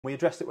We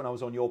addressed it when I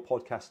was on your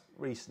podcast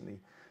recently,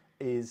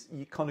 is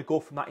you kind of go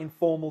from that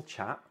informal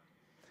chat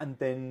and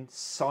then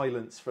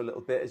silence for a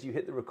little bit as you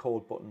hit the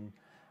record button.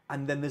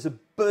 And then there's a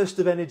burst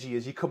of energy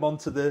as you come on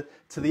to the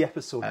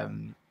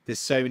episode. There's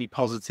so many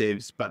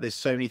positives, but there's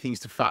so many things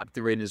to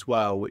factor in as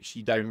well, which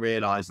you don't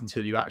realize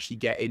until you actually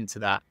get into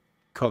that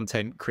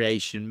content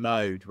creation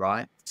mode,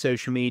 right?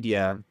 Social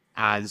media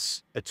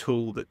as a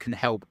tool that can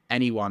help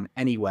anyone,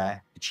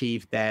 anywhere,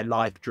 achieve their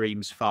life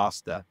dreams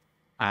faster.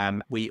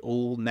 We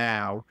all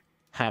now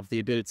have the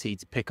ability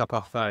to pick up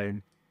our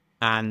phone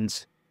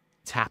and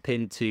tap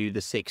into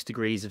the 6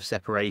 degrees of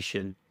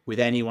separation with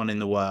anyone in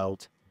the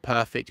world.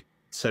 Perfect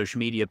social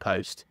media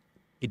post.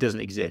 It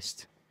doesn't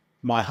exist.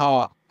 My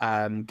heart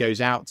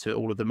goes out to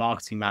all of the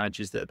marketing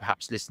managers that are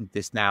perhaps listening to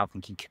this now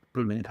thinking,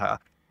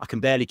 I can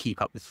barely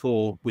keep up with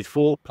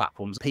four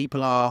platforms.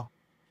 People are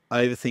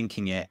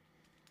overthinking it.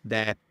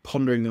 They're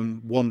pondering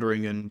and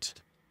wandering and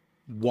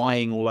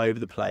whying all over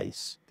the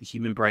place. The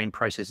human brain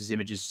processes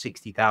images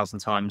 60,000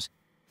 times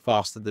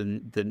faster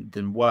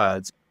than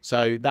words.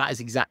 So that is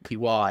exactly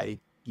why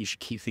you should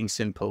keep things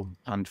simple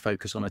and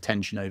focus on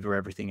attention over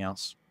everything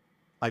else.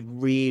 I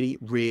really,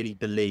 really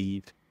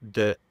believe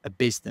that a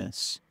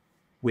business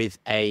with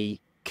a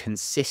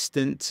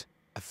consistent,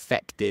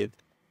 effective,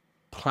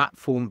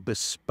 platform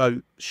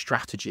bespoke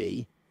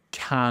strategy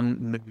can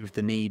move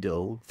the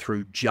needle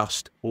through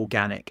just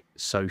organic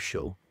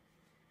social.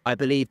 I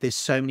believe there's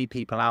so many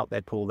people out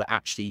there, Paul, that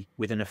actually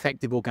with an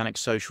effective organic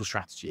social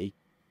strategy,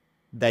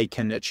 they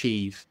can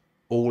achieve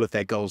all of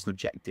their goals and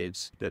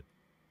objectives. That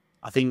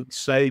I think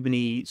so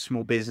many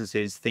small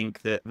businesses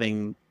think that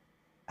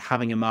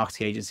having a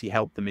marketing agency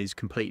help them is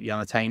completely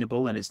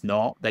unattainable, and it's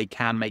not. They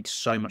can make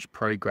so much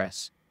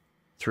progress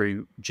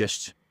through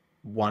just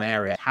one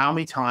area. How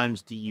many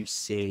times do you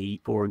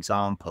see, for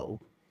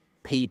example,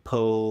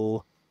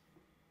 people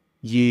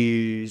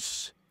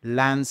use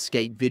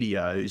landscape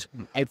videos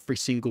on every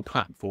single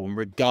platform?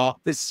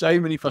 There's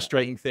so many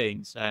frustrating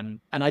things, and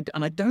I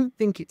don't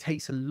think it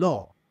takes a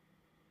lot.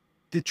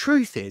 The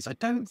truth is, I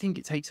don't think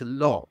it takes a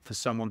lot for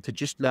someone to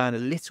just learn a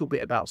little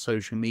bit about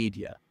social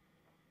media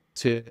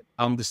to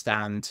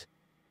understand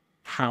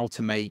how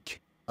to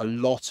make a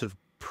lot of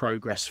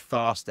progress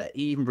faster,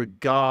 even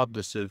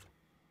regardless of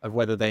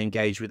whether they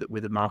engage with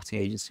a marketing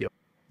agency.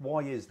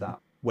 Why is that?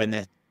 When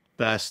they're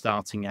first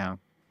starting out,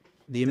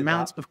 the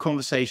amount of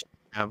conversation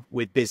I have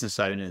with business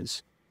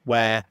owners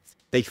where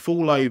they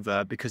fall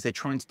over because they're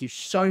trying to do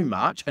so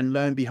much, and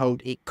lo and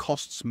behold, it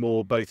costs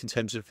more, both in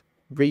terms of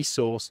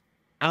resource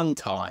and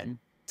time,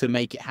 to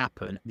make it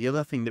happen. The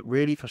other thing that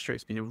really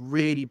frustrates me, and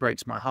really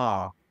breaks my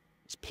heart,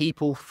 is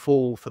people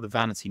fall for the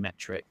vanity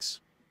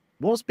metrics.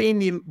 What's been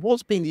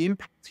the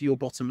impact to your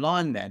bottom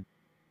line then?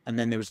 And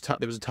then there was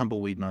a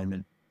tumbleweed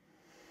moment.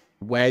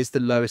 Where's the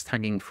lowest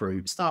hanging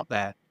fruit? Start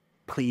there.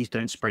 Please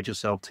don't spread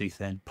yourself too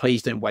thin.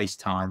 Please don't waste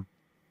time.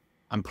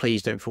 And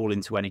please don't fall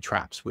into any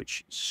traps,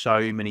 which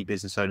so many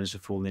business owners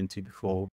have fallen into before.